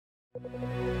Mr.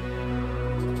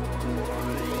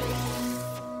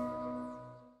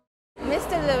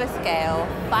 Lewis-Gayle,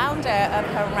 founder of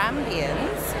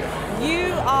Harambeans,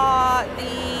 you are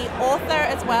the author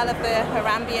as well of the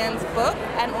Harambeans book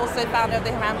and also founder of the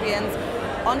Harambeans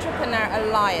Entrepreneur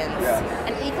Alliance,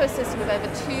 an ecosystem of over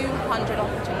 200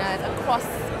 entrepreneurs across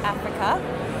Africa.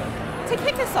 To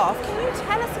kick us off, can you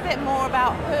tell us a bit more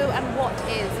about who and what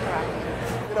is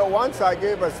Harambeans? You know, once I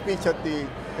gave a speech at the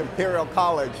Imperial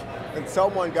College and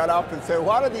someone got up and said,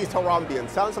 what are these Harambeans?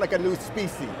 Sounds like a new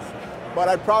species. But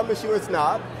I promise you it's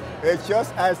not. It's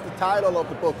just as the title of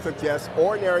the book suggests,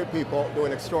 ordinary people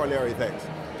doing extraordinary things.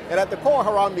 And at the core,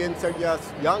 Harambeans are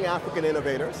just young African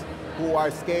innovators who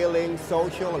are scaling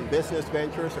social and business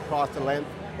ventures across the length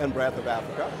and breadth of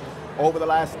Africa. Over the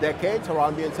last decade,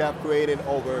 Harambeans have created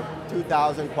over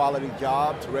 2,000 quality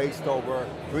jobs, raised over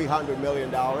 $300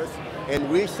 million, and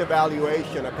reached a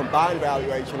valuation, a combined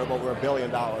valuation of over $1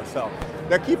 billion. So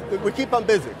we keep them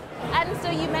busy. And so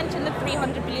you mentioned the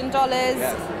 $300 billion.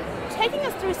 Yes. Taking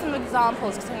us through some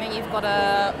examples, because I know you've got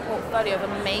a portfolio of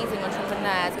amazing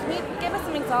entrepreneurs. Can you give us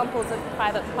some examples of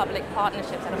private-public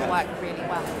partnerships that have worked really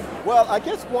well? Well, I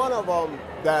guess one of them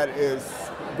that is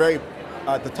very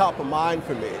at the top of mind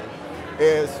for me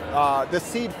is the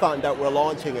seed fund that we're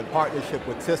launching in partnership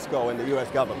with Cisco and the US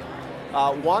government.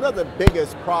 One of the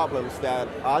biggest problems that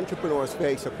entrepreneurs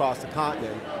face across the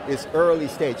continent is early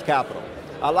stage capital.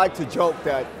 I like to joke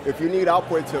that if you need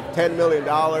upwards of $10 million,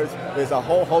 there's a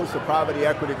whole host of private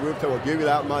equity groups that will give you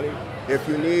that money. If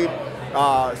you need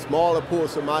smaller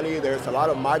pools of money, there's a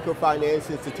lot of microfinance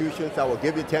institutions that will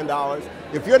give you $10.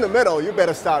 If you're in the middle, you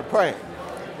better start praying.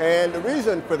 And the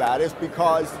reason for that is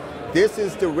because this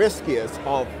is the riskiest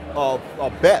of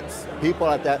bets, people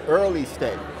at that early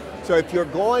stage. So if you're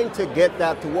going to get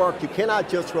that to work, you cannot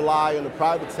just rely on the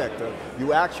private sector.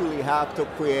 You actually have to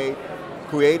create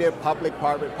creative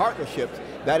public-private partnerships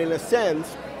that, in a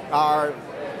sense, are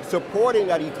supporting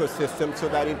that ecosystem so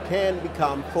that it can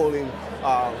become fully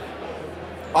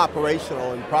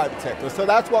operational in the private sector. So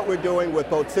that's what we're doing with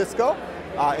both Cisco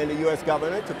and the US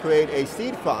government to create a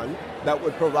seed fund that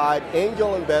would provide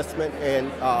angel investment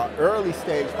and early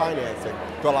stage financing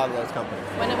to a lot of those companies.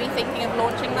 When are we thinking of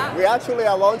launching that? We actually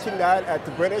are launching that at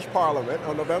the British Parliament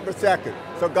on November 2nd.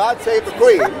 So God save the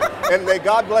Queen, and may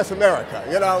God bless America.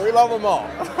 You know, we love them all.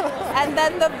 And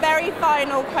then the very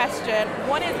final question,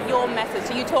 what is your message?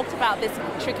 So you talked about this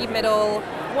tricky middle.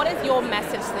 What is your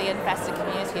message to the investor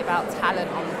community about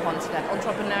talent on the continent,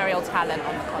 entrepreneurial talent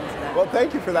on the continent? Well,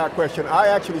 thank you for that question. I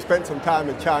actually spent some time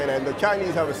in China, and the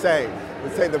Chinese have a saying.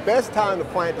 They say the best time to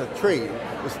plant a tree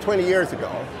was 20 years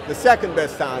ago. The second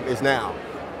best time is now.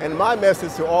 And my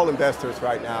message to all investors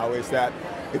right now is that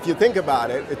if you think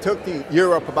about it, it took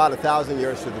Europe about 1,000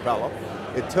 years to develop.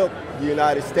 It took the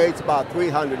United States about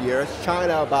 300 years,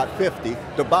 China about 50,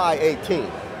 Dubai 18.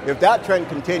 If that trend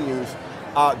continues,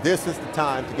 this is the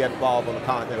time to get involved on the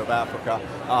continent of Africa.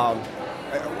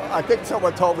 I think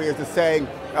someone told me it's a saying,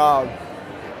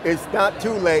 it's not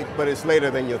too late, but it's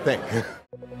later than you think.